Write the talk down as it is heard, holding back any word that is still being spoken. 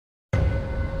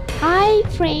Hi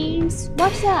friends,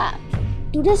 what's up?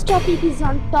 Today's topic is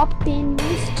on top 10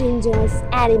 most dangerous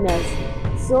animals.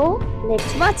 So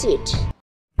let's watch it.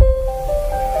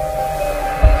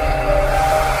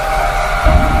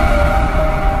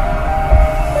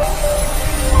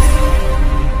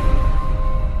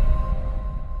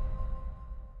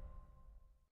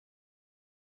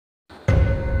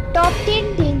 Top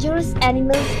 10 dangerous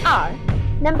animals are: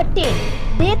 Number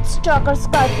 10. DEATHSTALKER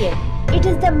scorpion. It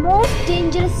is the most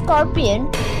dangerous scorpion,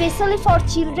 especially for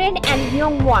children and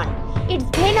young ones. Its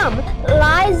venom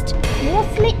lies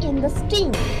mostly in the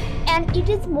sting, and it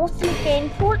is mostly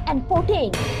painful and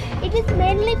potent. It is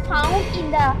mainly found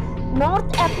in the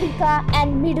North Africa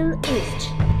and Middle East.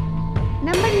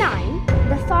 Number 9.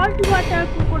 The saltwater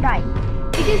crocodile.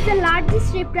 It is the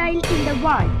largest reptile in the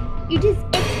world. It is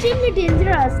extremely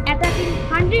dangerous, attacking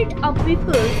hundreds of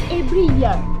people every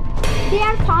year. They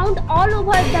are found all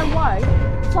over the world,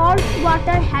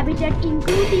 saltwater habitat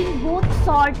including both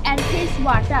salt and fresh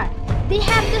water. They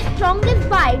have the strongest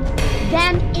bite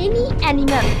than any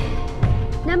animal.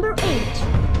 Number 8.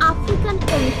 African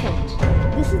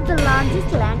elephant. This is the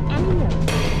largest land animal.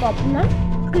 Popular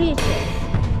creatures.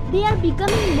 They are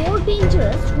becoming more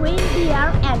dangerous when they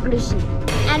are aggressive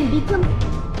and become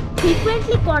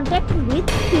frequently contact with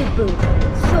people.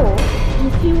 So,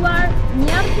 if you are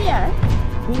near there,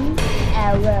 be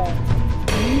aware.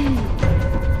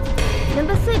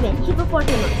 Number 7.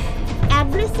 Hippopotamus.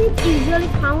 Aggressive, usually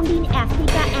found in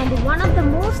Africa and one of the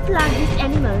most largest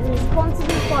animals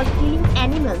responsible for killing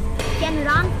animals, can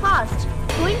run fast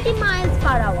 20 miles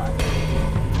per hour.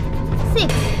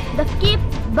 6. The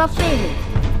Cape buffalo.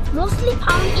 Mostly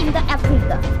found in the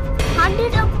Africa.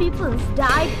 Hundreds of people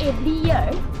died every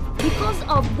year because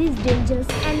of this dangerous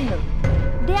animal.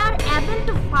 They are able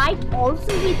to fight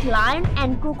also with lion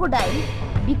and crocodile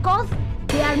because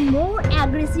they are more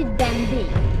aggressive than they.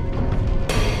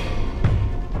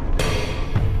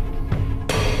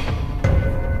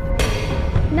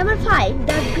 Number 5.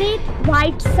 The great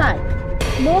white shark.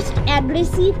 Most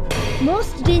aggressive,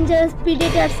 most dangerous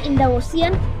predators in the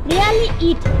ocean, rarely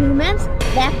eat humans,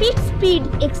 rapid speed,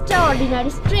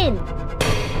 extraordinary strength.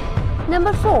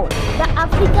 Number 4. The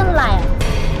African lion.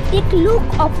 Take a look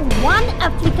of one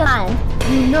African lion,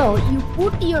 you know you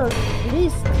put your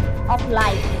risk of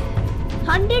life.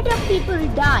 Hundreds of people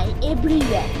die every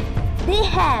year. They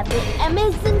have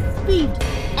amazing speed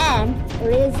and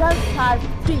razor-sharp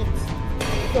teeth.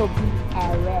 So be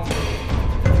aware.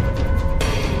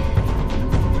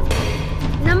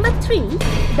 Number 3.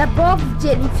 The box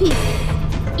jellyfish.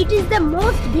 It is the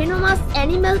most venomous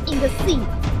animal in the sea.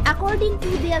 According to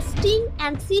their sting,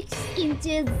 and 6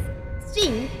 inches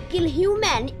sting kill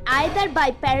human either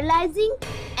by paralyzing,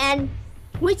 and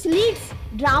which leads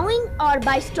drowning, or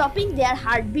by stopping their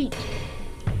heartbeat.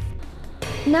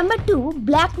 Number 2.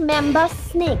 Black mamba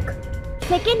snake.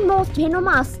 Second most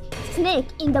venomous snake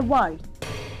in the world.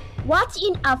 Watch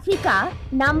in Africa,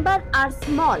 numbers are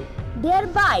small. Their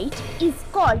bite is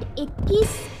called a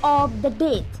kiss of the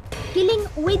death, killing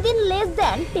within less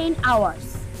than 10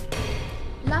 hours.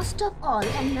 Last of all,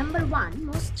 and number 1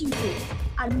 most useless,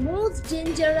 are most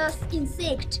dangerous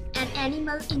insect and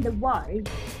animal in the world,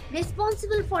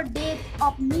 responsible for death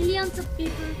of millions of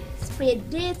people, spread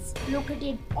deaths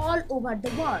located all over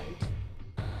the world.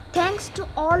 Thanks to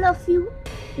all of you.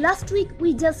 Last week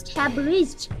we just have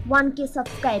reached 1K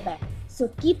subscribers. So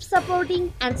keep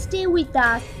supporting and stay with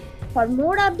us. For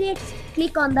more updates,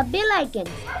 click on the bell icon.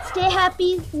 Stay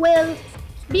happy, well,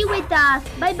 be with us.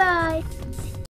 Bye bye.